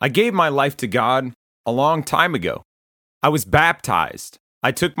I gave my life to God a long time ago. I was baptized.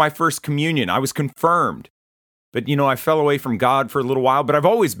 I took my first communion. I was confirmed. But, I fell away from God for a little while, but I've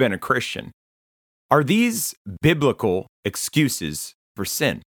always been a Christian. Are these biblical excuses for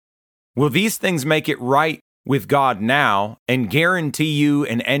sin? Will these things make it right with God now and guarantee you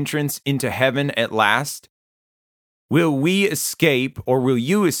an entrance into heaven at last? Will we escape, or will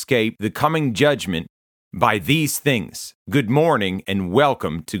you escape the coming judgment by these things? Good morning and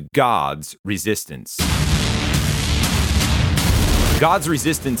welcome to God's Resistance. God's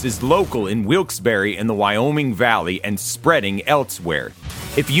Resistance is local in Wilkes-Barre and the Wyoming Valley and spreading elsewhere.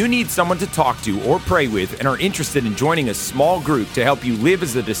 If you need someone to talk to or pray with and are interested in joining a small group to help you live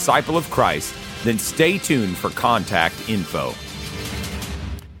as a disciple of Christ, then stay tuned for contact info.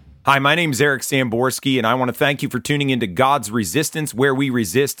 Hi, my name is Eric Samborski, and I want to thank you for tuning into God's Resistance, where we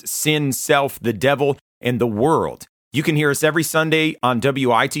resist sin, self, the devil, and the world. You can hear us every Sunday on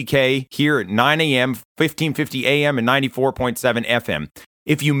WITK here at 9 a.m., 1550 a.m., and 94.7 FM.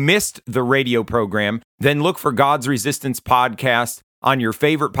 If you missed the radio program, then look for God's Resistance podcast on your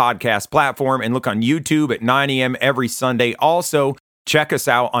favorite podcast platform and look on YouTube at 9 a.m. every Sunday. Also, check us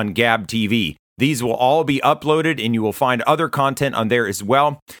out on Gab TV. These will all be uploaded, and you will find other content on there as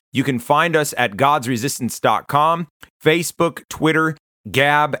well. You can find us at godsresistance.com, Facebook, Twitter,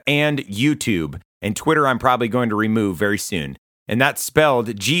 Gab, and YouTube. And Twitter I'm probably going to remove very soon. And that's spelled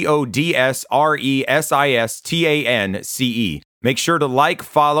GODSRESISTANCE. Make sure to like,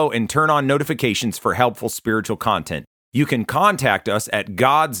 follow, and turn on notifications for helpful spiritual content. You can contact us at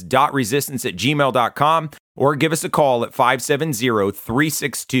gods.resistance@gmail.com or give us a call at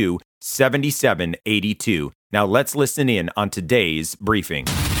 570-362-7782. Now let's listen in on today's briefing.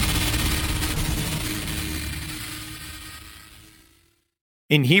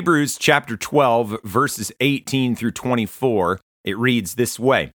 In Hebrews chapter 12, verses 18 through 24, it reads this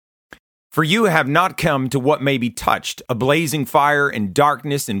way: "For you have not come to what may be touched, a blazing fire and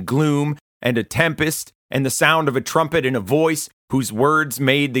darkness and gloom and a tempest and the sound of a trumpet and a voice, whose words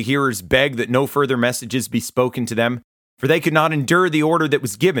made the hearers beg that no further messages be spoken to them. For they could not endure the order that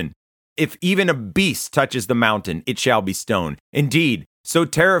was given. If even a beast touches the mountain, it shall be stoned. Indeed, so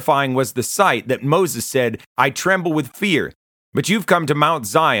terrifying was the sight that Moses said, 'I tremble with fear.' But you've come to Mount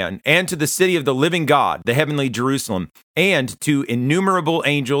Zion, and to the city of the living God, the heavenly Jerusalem, and to innumerable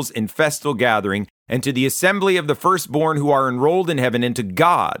angels in festal gathering, and to the assembly of the firstborn who are enrolled in heaven, and to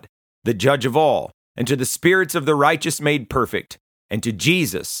God, the judge of all, and to the spirits of the righteous made perfect, and to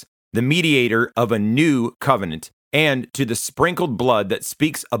Jesus, the mediator of a new covenant, and to the sprinkled blood that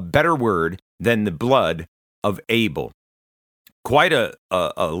speaks a better word than the blood of Abel." Quite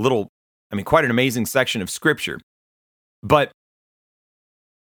quite an amazing section of scripture. But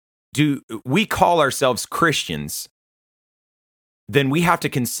do we call ourselves Christians, then we have to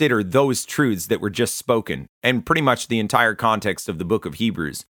consider those truths that were just spoken, and pretty much the entire context of the book of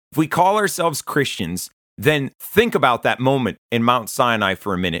Hebrews. If we call ourselves Christians, then think about that moment in Mount Sinai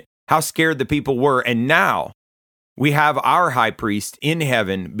for a minute, how scared the people were, and now we have our high priest in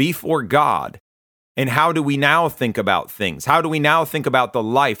heaven before God. And how do we now think about things? How do we now think about the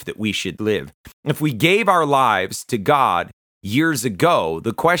life that we should live? If we gave our lives to God years ago,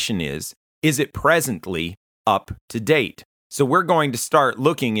 the question is it presently up to date? So we're going to start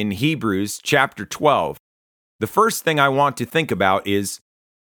looking in Hebrews chapter 12. The first thing I want to think about is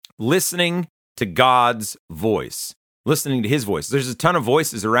listening to God's voice, listening to his voice. There's a ton of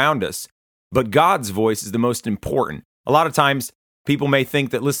voices around us, but God's voice is the most important. A lot of times, people may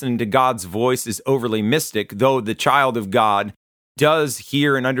think that listening to God's voice is overly mystic, though the child of God does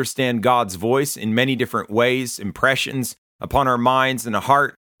hear and understand God's voice in many different ways, impressions upon our minds and a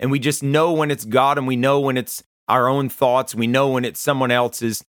heart, and we just know when it's God, and we know when it's our own thoughts, we know when it's someone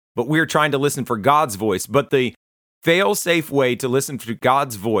else's, but we're trying to listen for God's voice. But the fail-safe way to listen to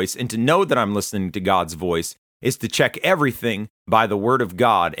God's voice and to know that I'm listening to God's voice is to check everything by the Word of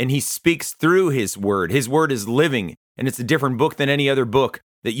God, and he speaks through his Word. His Word is living, and it's a different book than any other book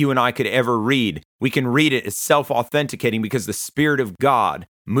that you and I could ever read. We can read it as self-authenticating because the Spirit of God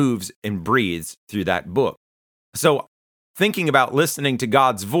moves and breathes through that book. So, thinking about listening to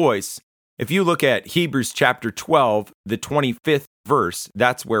God's voice, if you look at Hebrews chapter 12, the 25th verse,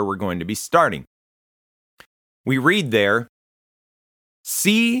 that's where we're going to be starting. We read there,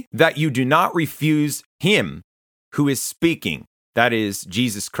 "See that you do not refuse him who is speaking," that is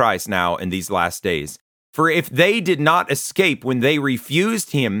Jesus Christ now in these last days. "For if they did not escape when they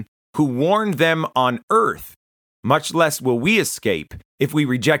refused him who warned them on earth, much less will we escape if we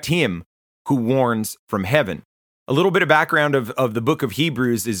reject him who warns from heaven." A little bit of background of the book of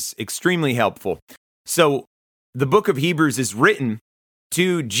Hebrews is extremely helpful. So the book of Hebrews is written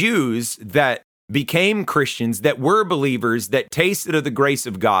to Jews that became Christians, that were believers, that tasted of the grace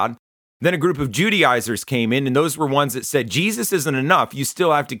of God. Then a group of Judaizers came in, and those were ones that said, Jesus isn't enough. You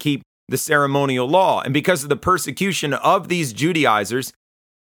still have to keep the ceremonial law. And because of the persecution of these Judaizers,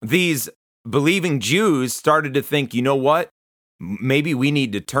 these believing Jews started to think, you know what? Maybe we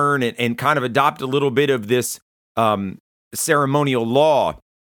need to turn and kind of adopt a little bit of this ceremonial law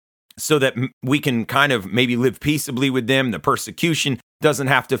so that we can kind of maybe live peaceably with them. The persecution doesn't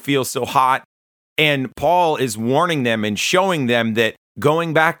have to feel so hot. And Paul is warning them and showing them that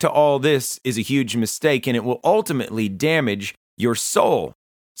going back to all this is a huge mistake, and it will ultimately damage your soul.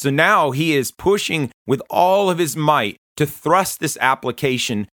 So now he is pushing with all of his might to thrust this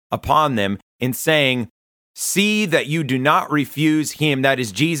application upon them and saying, see that you do not refuse him, that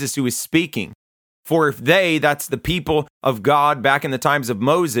is Jesus who is speaking. For if they, that's the people of God back in the times of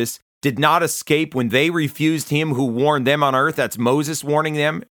Moses, did not escape when they refused him who warned them on earth, that's Moses warning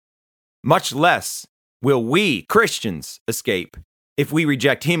them, much less will we, Christians, escape if we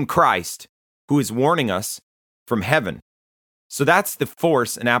reject him, Christ, who is warning us from heaven. So that's the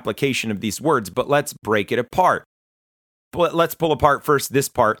force and application of these words, but let's break it apart. Let's pull apart first this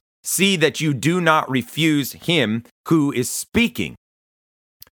part. See that you do not refuse him who is speaking.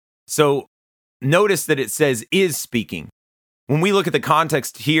 So notice that it says is speaking. When we look at the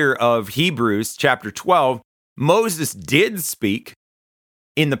context here of Hebrews chapter 12, Moses did speak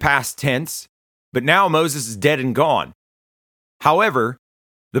in the past tense, but now Moses is dead and gone. However,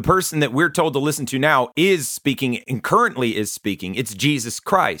 the person that we're told to listen to now is speaking and currently is speaking. It's Jesus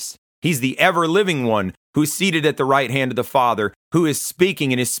Christ. He's the ever-living one who's seated at the right hand of the Father, who is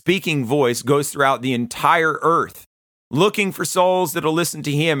speaking, and his speaking voice goes throughout the entire earth, looking for souls that'll listen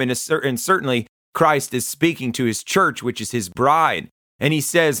to him. And certainly Christ is speaking to his church, which is his bride. And he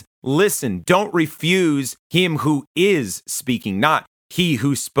says, listen, don't refuse him who is speaking, not he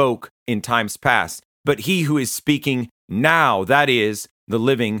who spoke in times past, but he who is speaking now, that is the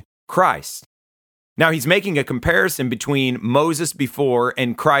living Christ. Now, he's making a comparison between Moses before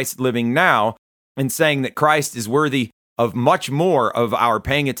and Christ living now, and saying that Christ is worthy of much more of our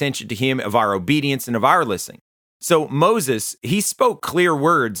paying attention to him, of our obedience, and of our listening. So Moses, he spoke clear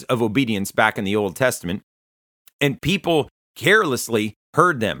words of obedience back in the Old Testament, and people carelessly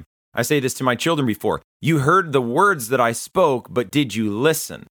heard them. I say this to my children before. You heard the words that I spoke, but did you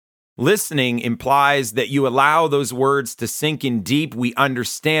listen? Listening implies that you allow those words to sink in deep, we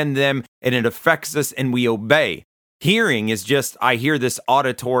understand them, and it affects us, and we obey. Hearing is just, I hear this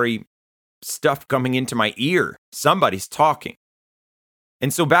auditory stuff coming into my ear. Somebody's talking.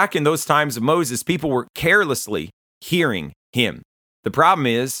 And so back in those times of Moses, people were carelessly hearing him. The problem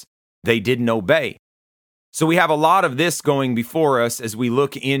is they didn't obey. So we have a lot of this going before us as we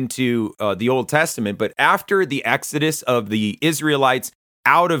look into the Old Testament. But after the exodus of the Israelites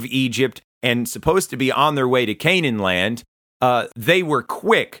out of Egypt and supposed to be on their way to Canaan land, they were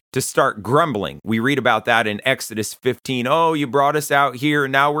quick to start grumbling. We read about that in Exodus 15. Oh, you brought us out here,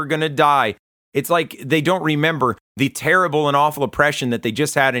 and now we're going to die. It's like they don't remember the terrible and awful oppression that they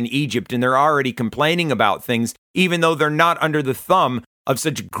just had in Egypt, and they're already complaining about things, even though they're not under the thumb of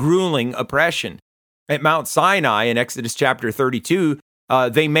such grueling oppression. At Mount Sinai in Exodus chapter 32,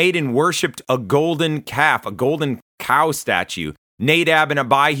 they made and worshipped a golden calf, a golden cow statue. Nadab and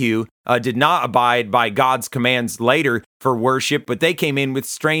Abihu did not abide by God's commands later for worship, but they came in with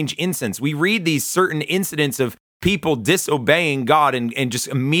strange incense. We read these certain incidents of people disobeying God and just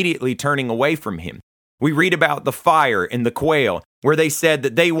immediately turning away from him. We read about the fire and the quail, where they said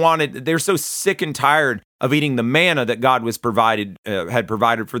that they're so sick and tired of eating the manna that God had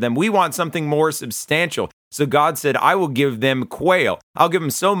provided for them. We want something more substantial. So God said, I will give them quail. I'll give them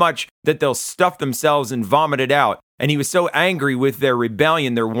so much that they'll stuff themselves and vomit it out. And he was so angry with their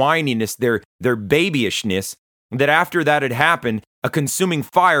rebellion, their whininess, their babyishness, that after that had happened, a consuming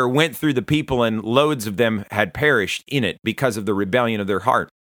fire went through the people and loads of them had perished in it because of the rebellion of their heart.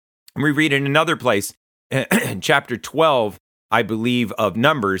 And we read in another place, chapter 12, I believe, of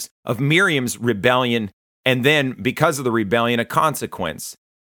Numbers, of Miriam's rebellion, and then because of the rebellion, a consequence.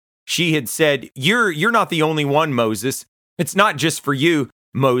 She had said, you're not the only one, Moses. It's not just for you,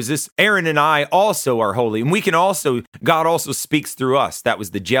 Moses. Aaron and I also are holy, and God also speaks through us. That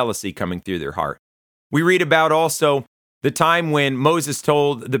was the jealousy coming through their heart. We read about also the time when Moses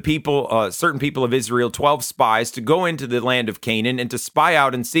told the people, certain people of Israel, 12 spies, to go into the land of Canaan and to spy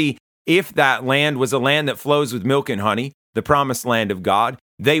out and see if that land was a land that flows with milk and honey, the promised land of God.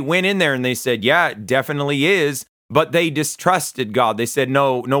 They went in there and they said, yeah, it definitely is. But they distrusted God. They said,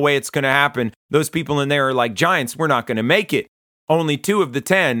 no way it's going to happen. Those people in there are like giants. We're not going to make it. Only 2 of the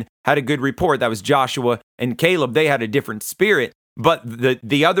 10 had a good report. That was Joshua and Caleb. They had a different spirit. But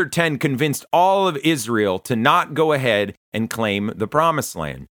the other 10 convinced all of Israel to not go ahead and claim the promised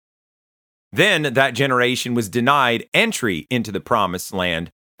land. Then that generation was denied entry into the promised land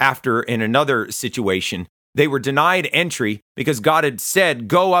after, in another situation, they were denied entry because God had said,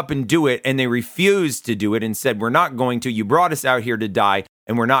 go up and do it, and they refused to do it and said, we're not going to. You brought us out here to die,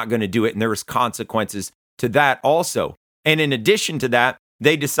 and we're not going to do it. And there was consequences to that also. And in addition to that,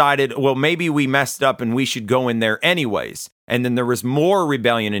 they decided, well, maybe we messed up and we should go in there anyways. And then there was more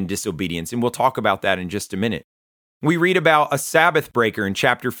rebellion and disobedience, and we'll talk about that in just a minute. We read about a Sabbath breaker in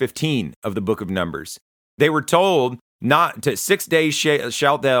chapter 15 of the book of Numbers. They were told not to 6 days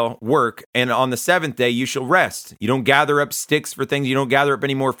shalt thou work, and on the seventh day you shall rest. You don't gather up sticks for things. You don't gather up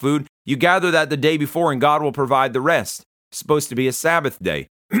any more food. You gather that the day before, and God will provide the rest. It's supposed to be a Sabbath day.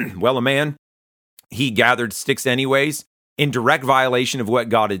 Well, a man, he gathered sticks anyways, in direct violation of what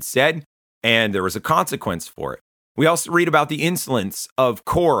God had said, and there was a consequence for it. We also read about the insolence of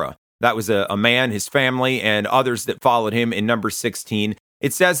Korah. That was a man, his family, and others that followed him in Numbers 16.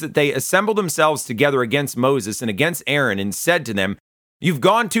 It says that they assembled themselves together against Moses and against Aaron and said to them, you've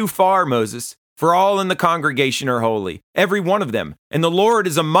gone too far, Moses, for all in the congregation are holy, every one of them, and the Lord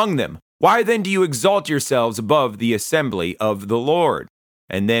is among them. Why then do you exalt yourselves above the assembly of the Lord?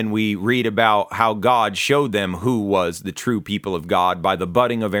 And then we read about how God showed them who was the true people of God by the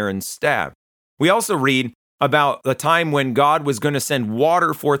budding of Aaron's staff. We also read about the time when God was going to send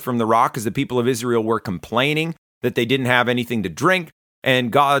water forth from the rock as the people of Israel were complaining that they didn't have anything to drink.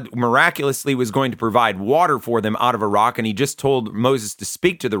 And God miraculously was going to provide water for them out of a rock. And he just told Moses to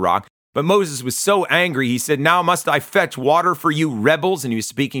speak to the rock. But Moses was so angry, he said, now must I fetch water for you rebels? And he was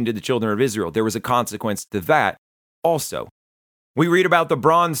speaking to the children of Israel. There was a consequence to that also. We read about the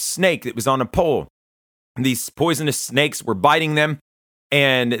bronze snake that was on a pole. These poisonous snakes were biting them,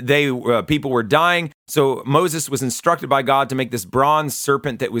 and people were dying. So Moses was instructed by God to make this bronze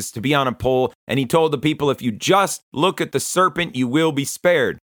serpent that was to be on a pole. And he told the people, if you just look at the serpent, you will be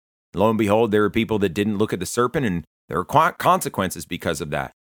spared. Lo and behold, there were people that didn't look at the serpent, and there were consequences because of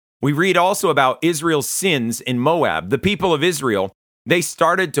that. We read also about Israel's sins in Moab. The people of Israel, they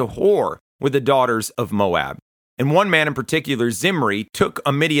started to whore with the daughters of Moab. And one man in particular, Zimri, took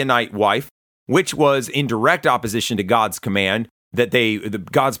a Midianite wife, which was in direct opposition to God's command, that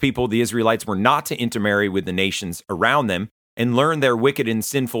God's people, the Israelites, were not to intermarry with the nations around them and learn their wicked and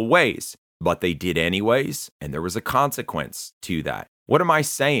sinful ways. But they did anyways, and there was a consequence to that. What am I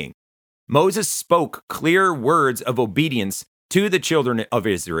saying? Moses spoke clear words of obedience to the children of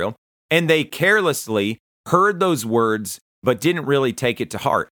Israel, and they carelessly heard those words, but didn't really take it to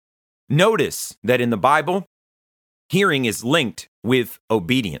heart. Notice that in the Bible, hearing is linked with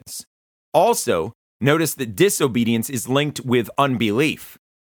obedience. Also, notice that disobedience is linked with unbelief.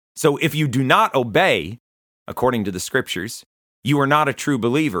 So if you do not obey, according to the scriptures, you are not a true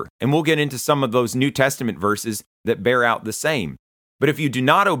believer. And we'll get into some of those New Testament verses that bear out the same. But if you do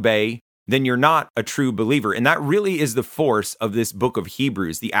not obey, then you're not a true believer. And that really is the force of this book of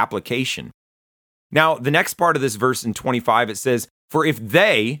Hebrews, the application. Now, the next part of this verse in 25, it says, for if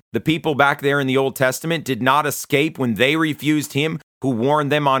they, the people back there in the Old Testament, did not escape when they refused him who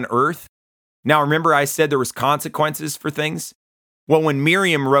warned them on earth. Now, remember I said there was consequences for things? Well, when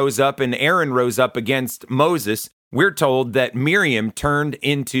Miriam rose up and Aaron rose up against Moses, we're told that Miriam turned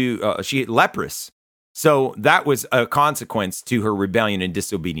into, she leprous. So that was a consequence to her rebellion and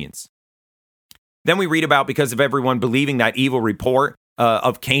disobedience. Then we read about, because of everyone believing that evil report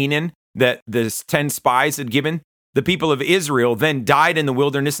of Canaan that the 10 spies had given, the people of Israel then died in the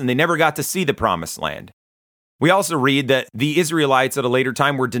wilderness and they never got to see the promised land. We also read that the Israelites at a later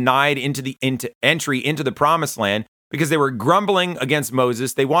time were denied entry into the promised land because they were grumbling against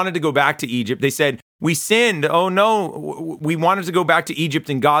Moses. They wanted to go back to Egypt. They said, we sinned. Oh no, we wanted to go back to Egypt.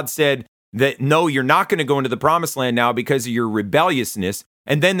 And God said that, no, you're not going to go into the promised land now because of your rebelliousness.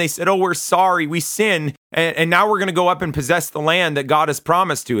 And then they said, oh, we're sorry, we sinned, and now we're going to go up and possess the land that God has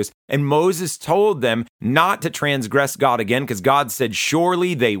promised to us. And Moses told them not to transgress God again, because God said,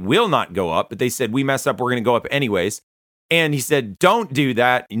 surely they will not go up. But they said, we messed up, we're going to go up anyways. And he said, don't do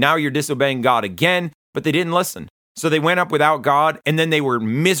that. Now you're disobeying God again. But they didn't listen. So they went up without God, and then they were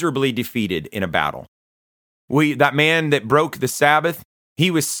miserably defeated in a battle. That man that broke the Sabbath,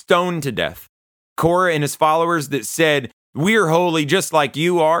 he was stoned to death. Korah and his followers that said, we're holy just like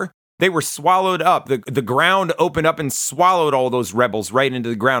you are, they were swallowed up. The ground opened up and swallowed all those rebels right into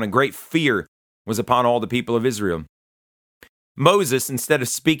the ground, and great fear was upon all the people of Israel. Moses, instead of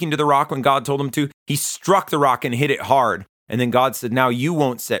speaking to the rock when God told him to, he struck the rock and hit it hard. And then God said, now you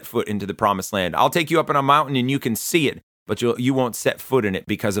won't set foot into the promised land. I'll take you up on a mountain and you can see it, but you won't set foot in it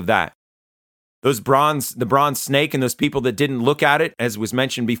because of that. The bronze snake and those people that didn't look at it, as was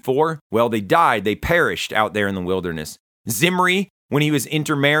mentioned before, well, they died. They perished out there in the wilderness. Zimri, when he was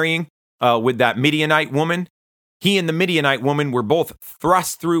intermarrying with that Midianite woman, he and the Midianite woman were both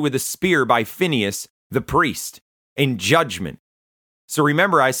thrust through with a spear by Phinehas, the priest, in judgment. So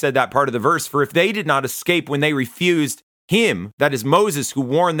remember, I said that part of the verse, for if they did not escape when they refused him, that is Moses who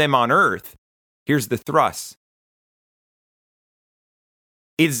warned them on earth, here's the thrust.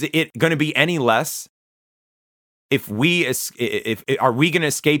 Is it going to be any less are we going to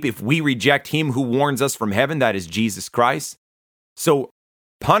escape if we reject him who warns us from heaven, that is Jesus Christ? So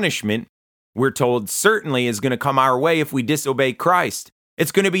punishment, we're told, certainly is going to come our way if we disobey Christ.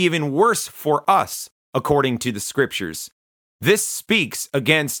 It's going to be even worse for us, according to the scriptures. This speaks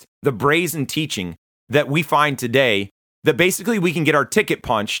against the brazen teaching that we find today, that basically we can get our ticket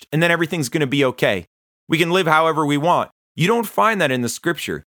punched and then everything's going to be okay. We can live however we want. You don't find that in the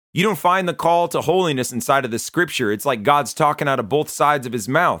scripture. You don't find the call to holiness inside of the scripture. It's like God's talking out of both sides of his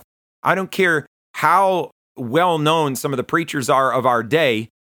mouth. I don't care how well known some of the preachers are of our day.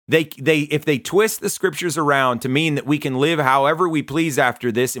 If they twist the scriptures around to mean that we can live however we please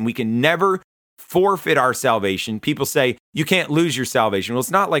after this and we can never forfeit our salvation. People say you can't lose your salvation. Well,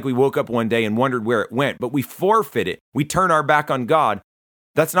 it's not like we woke up one day and wondered where it went, but we forfeit it. We turn our back on God.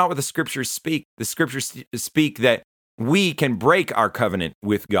 That's not what the scriptures speak. The scriptures speak that we can break our covenant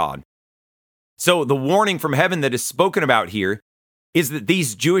with God. So the warning from heaven that is spoken about here is that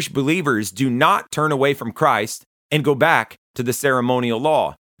these Jewish believers do not turn away from Christ and go back to the ceremonial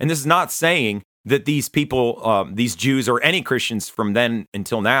law. And this is not saying that these people, these Jews or any Christians from then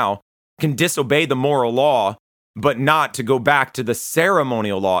until now, can disobey the moral law, but not to go back to the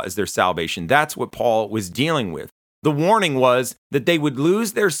ceremonial law as their salvation. That's what Paul was dealing with. The warning was that they would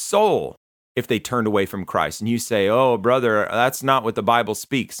lose their soul if they turned away from Christ. And you say, oh, brother, that's not what the Bible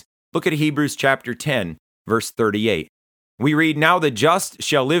speaks. Look at Hebrews chapter 10, verse 38. We read, now the just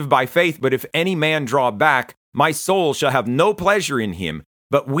shall live by faith, but if any man draw back, my soul shall have no pleasure in him.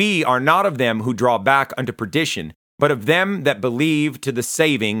 But we are not of them who draw back unto perdition, but of them that believe to the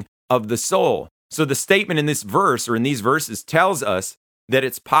saving of the soul. So the statement in this verse, or in these verses, tells us that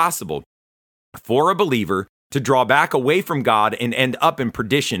it's possible for a believer to draw back away from God and end up in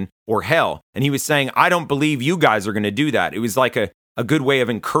perdition or hell. And he was saying, I don't believe you guys are going to do that. It was like a good way of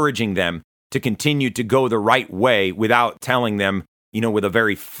encouraging them to continue to go the right way without telling them, with a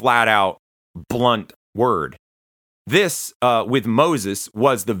very flat out, blunt word. This, with Moses,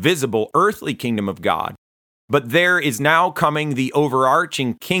 was the visible earthly kingdom of God. But there is now coming the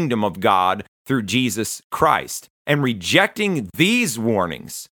overarching kingdom of God through Jesus Christ. And rejecting these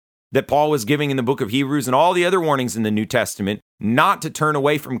warnings that Paul was giving in the book of Hebrews and all the other warnings in the New Testament, not to turn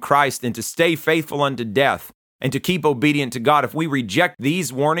away from Christ and to stay faithful unto death and to keep obedient to God. If we reject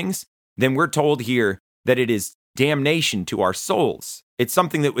these warnings, then we're told here that it is damnation to our souls. It's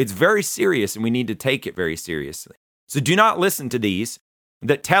something that it's very serious and we need to take it very seriously. So do not listen to these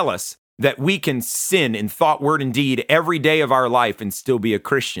that tell us that we can sin in thought, word, and deed every day of our life and still be a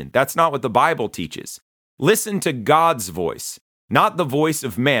Christian. That's not what the Bible teaches. Listen to God's voice, not the voice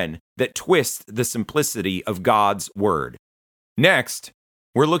of men that twist the simplicity of God's word. Next,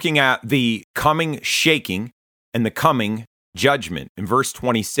 we're looking at the coming shaking and the coming judgment. In verse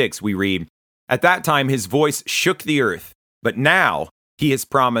 26, we read, at that time his voice shook the earth, but now he has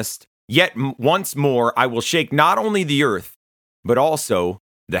promised, yet once more I will shake not only the earth, but also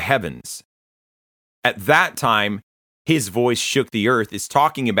the heavens. At that time, his voice shook the earth is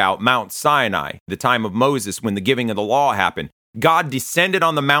talking about Mount Sinai, the time of Moses when the giving of the law happened. God descended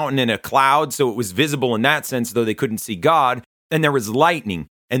on the mountain in a cloud, so it was visible in that sense, though they couldn't see God. And there was lightning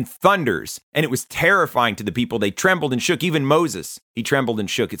and thunders, and it was terrifying to the people. They trembled and shook. Even Moses, he trembled and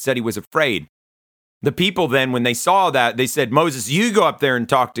shook. It said he was afraid. The people then, when they saw that, they said, Moses, you go up there and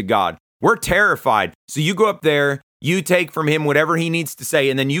talk to God. We're terrified. So you go up there, you take from him whatever he needs to say,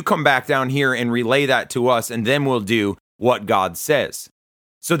 and then you come back down here and relay that to us, and then we'll do what God says.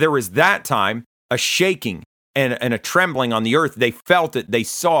 So there was that time a shaking and a trembling on the earth. They felt it, they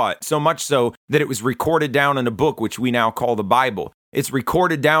saw it, so much so that it was recorded down in a book, which we now call the Bible. It's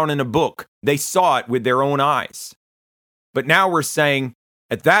recorded down in a book. They saw it with their own eyes. But now we're saying,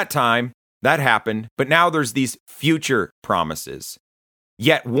 at that time, that happened, but now there's these future promises.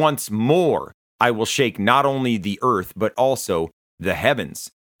 Yet once more, I will shake not only the earth, but also the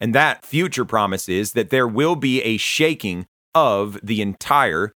heavens. And that future promise is that there will be a shaking of the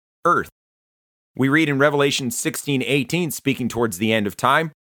entire earth. We read in Revelation 16:18, speaking towards the end of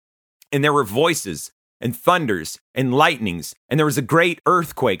time, and there were voices and thunders and lightnings, and there was a great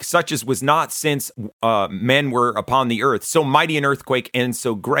earthquake, such as was not since men were upon the earth, so mighty an earthquake and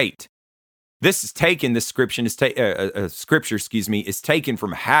so great. This is taken, this scripture is taken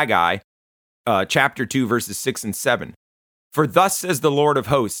from Haggai, chapter 2, verses 6 and 7. For thus says the Lord of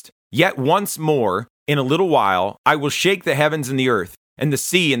hosts, yet once more, in a little while, I will shake the heavens and the earth, and the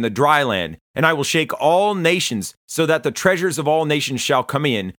sea and the dry land, and I will shake all nations, so that the treasures of all nations shall come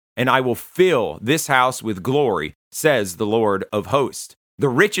in, and I will fill this house with glory, says the Lord of hosts. The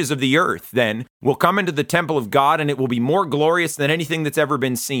riches of the earth, then, will come into the temple of God, and it will be more glorious than anything that's ever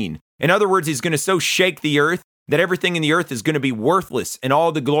been seen. In other words, he's going to so shake the earth that everything in the earth is going to be worthless, and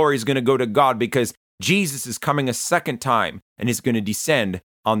all the glory is going to go to God, because Jesus is coming a second time, and is going to descend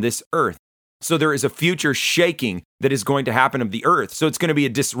on this earth. So there is a future shaking that is going to happen of the earth. So it's going to be a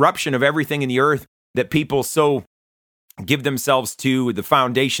disruption of everything in the earth that people so give themselves to, the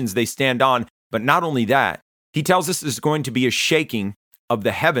foundations they stand on. But not only that, he tells us there's going to be a shaking of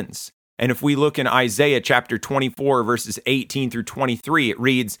the heavens. And if we look in Isaiah chapter 24, verses 18 through 23, it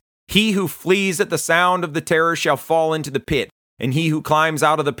reads, he who flees at the sound of the terror shall fall into the pit, and he who climbs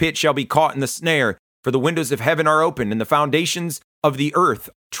out of the pit shall be caught in the snare. For the windows of heaven are open, and the foundations of the earth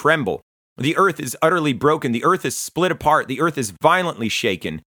tremble. The earth is utterly broken. The earth is split apart. The earth is violently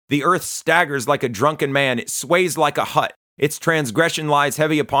shaken. The earth staggers like a drunken man. It sways like a hut. Its transgression lies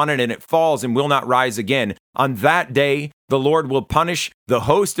heavy upon it, and it falls and will not rise again. On that day, the Lord will punish the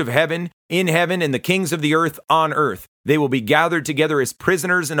host of heaven in heaven and the kings of the earth on earth. They will be gathered together as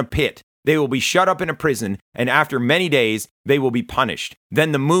prisoners in a pit. They will be shut up in a prison, and after many days they will be punished.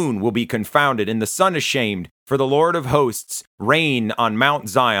 Then the moon will be confounded, and the sun ashamed, for the Lord of hosts reign on Mount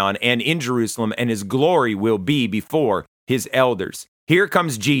Zion and in Jerusalem, and his glory will be before his elders. Here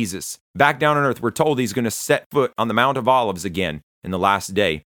comes Jesus, back down on earth. We're told he's going to set foot on the Mount of Olives again in the last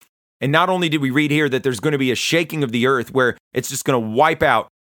day. And not only did we read here that there's going to be a shaking of the earth where it's just going to wipe out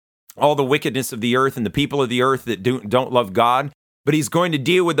all the wickedness of the earth and the people of the earth that don't love God, but he's going to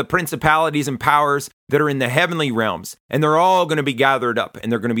deal with the principalities and powers that are in the heavenly realms, and they're all going to be gathered up,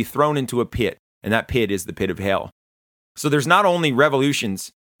 and they're going to be thrown into a pit, and that pit is the pit of hell. So there's not only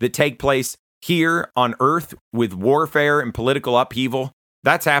revolutions that take place here on earth with warfare and political upheaval.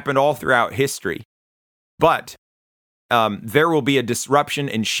 That's happened all throughout history. But there will be a disruption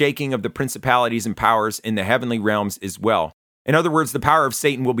and shaking of the principalities and powers in the heavenly realms as well. In other words, the power of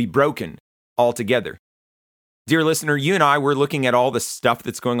Satan will be broken altogether. Dear listener, you and I, we're looking at all the stuff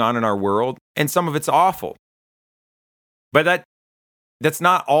that's going on in our world, and some of it's awful. But that's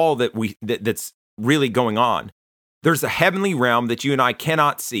not all that's really going on. There's a heavenly realm that you and I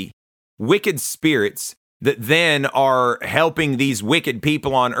cannot see. Wicked spirits that then are helping these wicked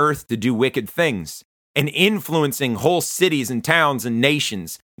people on earth to do wicked things and influencing whole cities and towns and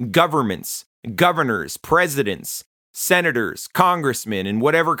nations, governments, governors, presidents, senators, congressmen, and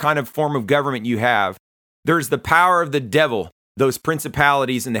whatever kind of form of government you have. There's the power of the devil, those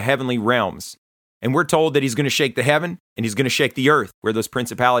principalities in the heavenly realms. And we're told that he's going to shake the heaven and he's going to shake the earth where those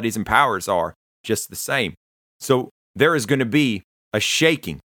principalities and powers are just the same. So there is going to be a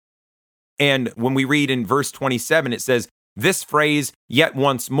shaking. And when we read in verse 27, it says, this phrase, yet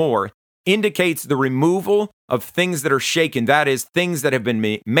once more, indicates the removal of things that are shaken. That is, things that have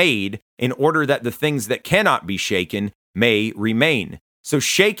been made in order that the things that cannot be shaken may remain. So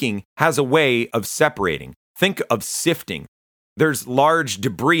shaking has a way of separating. Think of sifting. There's large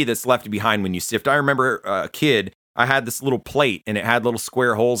debris that's left behind when you sift. I remember a kid, I had this little plate and it had little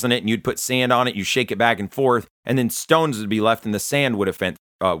square holes in it, and you'd put sand on it, you shake it back and forth, and then stones would be left and the sand would have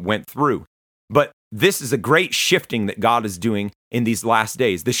went through. But this is a great shifting that God is doing in these last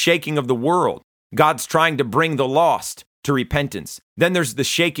days. The shaking of the world. God's trying to bring the lost to repentance. Then there's the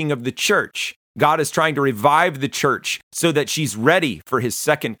shaking of the church. God is trying to revive the church so that she's ready for his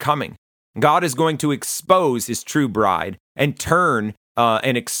second coming. God is going to expose his true bride and turn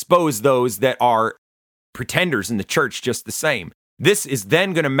and expose those that are pretenders in the church just the same. This is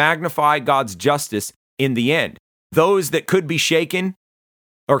then going to magnify God's justice in the end. Those that could be shaken,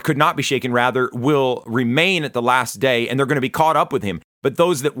 or could not be shaken rather, will remain at the last day, and they're going to be caught up with him. But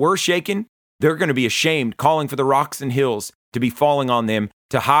those that were shaken, they're going to be ashamed, calling for the rocks and hills to be falling on them,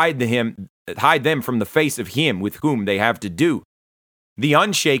 to hide them from the face of him with whom they have to do. The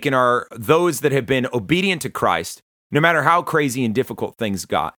unshaken are those that have been obedient to Christ, no matter how crazy and difficult things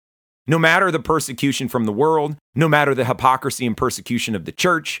got. No matter the persecution from the world, no matter the hypocrisy and persecution of the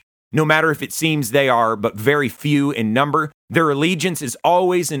church, no matter if it seems they are but very few in number, their allegiance is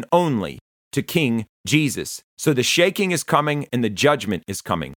always and only to King Jesus. So the shaking is coming and the judgment is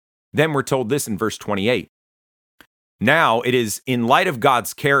coming. Then we're told this in verse 28. Now it is in light of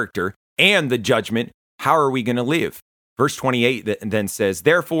God's character and the judgment, how are we going to live? Verse 28 then says,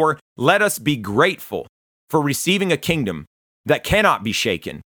 therefore, let us be grateful for receiving a kingdom that cannot be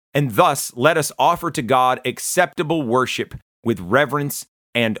shaken, And thus, let us offer to God acceptable worship with reverence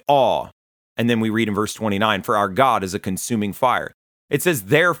and awe. And then we read in verse 29, for our God is a consuming fire. It says,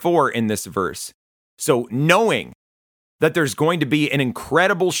 therefore, in this verse. So knowing that there's going to be an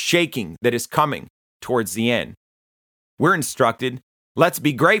incredible shaking that is coming towards the end, we're instructed, let's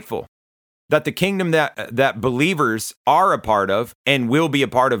be grateful that the kingdom that believers are a part of and will be a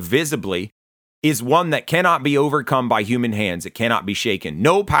part of visibly is one that cannot be overcome by human hands. It cannot be shaken.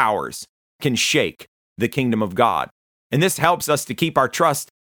 No powers can shake the kingdom of God. And this helps us to keep our trust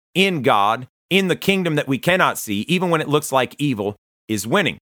in God, in the kingdom that we cannot see, even when it looks like evil is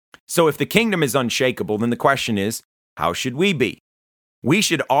winning. So if the kingdom is unshakable, then the question is, how should we be? We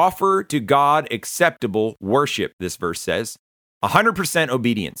should offer to God acceptable worship, this verse says, 100%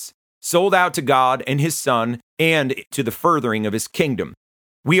 obedience, sold out to God and his Son and to the furthering of his kingdom.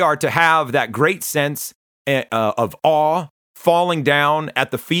 We are to have that great sense of awe, falling down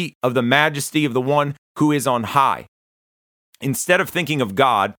at the feet of the majesty of the one who is on high. Instead of thinking of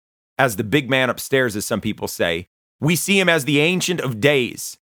God as the big man upstairs, as some people say, we see him as the Ancient of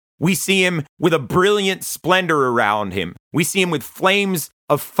Days. We see him with a brilliant splendor around him. We see him with flames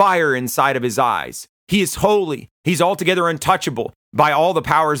of fire inside of his eyes. He is holy. He's altogether untouchable by all the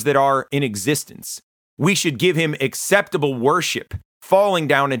powers that are in existence. We should give him acceptable worship, falling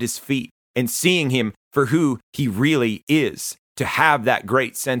down at his feet and seeing him for who he really is, to have that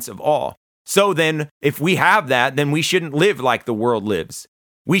great sense of awe. So then, if we have that, then we shouldn't live like the world lives.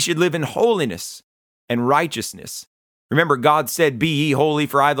 We should live in holiness and righteousness. Remember, God said, be ye holy,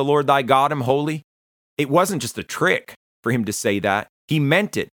 for I, the Lord thy God, am holy. It wasn't just a trick for him to say that. He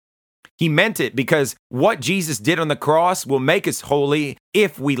meant it. He meant it because what Jesus did on the cross will make us holy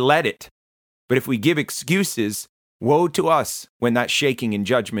if we let it. But if we give excuses, woe to us when that shaking in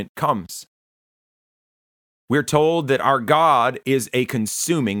judgment comes. We're told that our God is a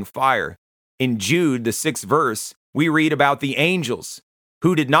consuming fire. In Jude, the 6th verse, we read about the angels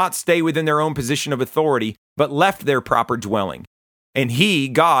who did not stay within their own position of authority, but left their proper dwelling. And he,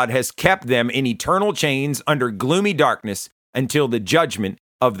 God, has kept them in eternal chains under gloomy darkness until the judgment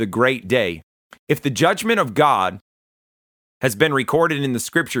of the great day. If the judgment of God has been recorded in the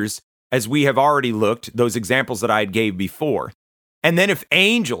scriptures, as we have already looked, those examples that I gave before, and then if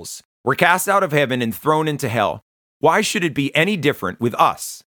angels were cast out of heaven and thrown into hell, why should it be any different with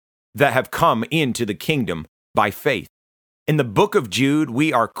us that have come into the kingdom by faith? In the book of Jude,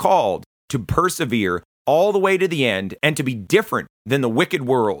 we are called to persevere all the way to the end and to be different than the wicked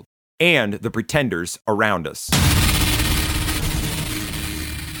world and the pretenders around us.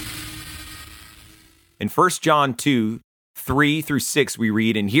 In 1 John 2, 3 through 6, we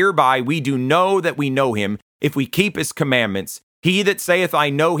read, and hereby we do know that we know him, if we keep his commandments. He that saith, I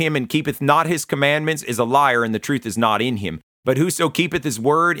know him, and keepeth not his commandments, is a liar, and the truth is not in him. But whoso keepeth his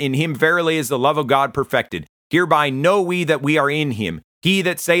word, in him verily is the love of God perfected. Hereby know we that we are in him. He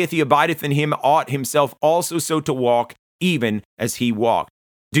that saith he abideth in him ought himself also so to walk, even as he walked.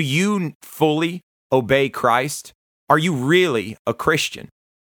 Do you fully obey Christ? Are you really a Christian?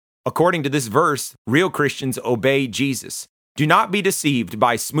 According to this verse, real Christians obey Jesus. Do not be deceived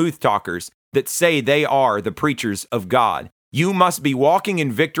by smooth talkers that say they are the preachers of God. You must be walking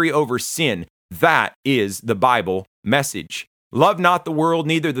in victory over sin. That is the Bible message. Love not the world,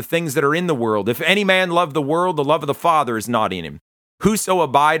 neither the things that are in the world. If any man love the world, the love of the Father is not in him. Whoso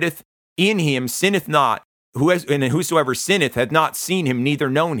abideth in him sinneth not, and whosoever sinneth hath not seen him, neither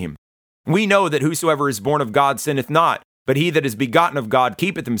known him. We know that whosoever is born of God sinneth not, but he that is begotten of God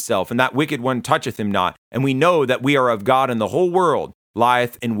keepeth himself, and that wicked one toucheth him not. And we know that we are of God, and the whole world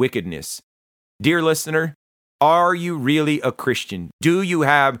lieth in wickedness. Dear listener, are you really a Christian? Do you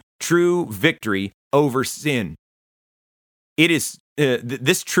have true victory over sin? It is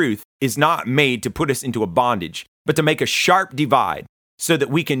this truth is not made to put us into a bondage, but to make a sharp divide so that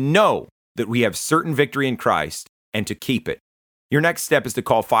we can know that we have certain victory in Christ and to keep it. Your next step is to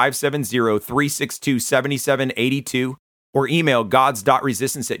call 570-362-7782 or email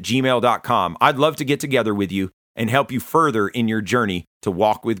gods.resistance@gmail.com. I'd love to get together with you and help you further in your journey to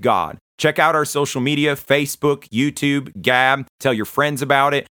walk with God. Check out our social media, Facebook, YouTube, Gab. Tell your friends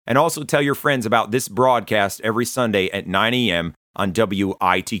about it. And also tell your friends about this broadcast every Sunday at 9 a.m. on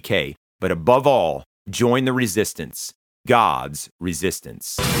WITK. But above all, join the resistance, God's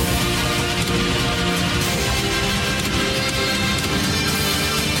resistance.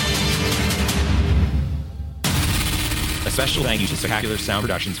 A A special thank you to Spectacular Sound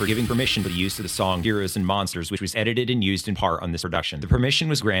Productions for giving permission for the use of the song Heroes and Monsters, which was edited and used in part on this production. The permission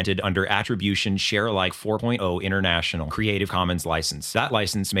was granted under Attribution Share Alike 4.0 International Creative Commons license. That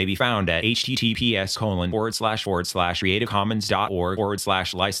license may be found at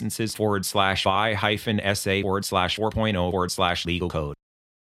https://creativecommons.org/licenses/by-sa/4.0/legal code.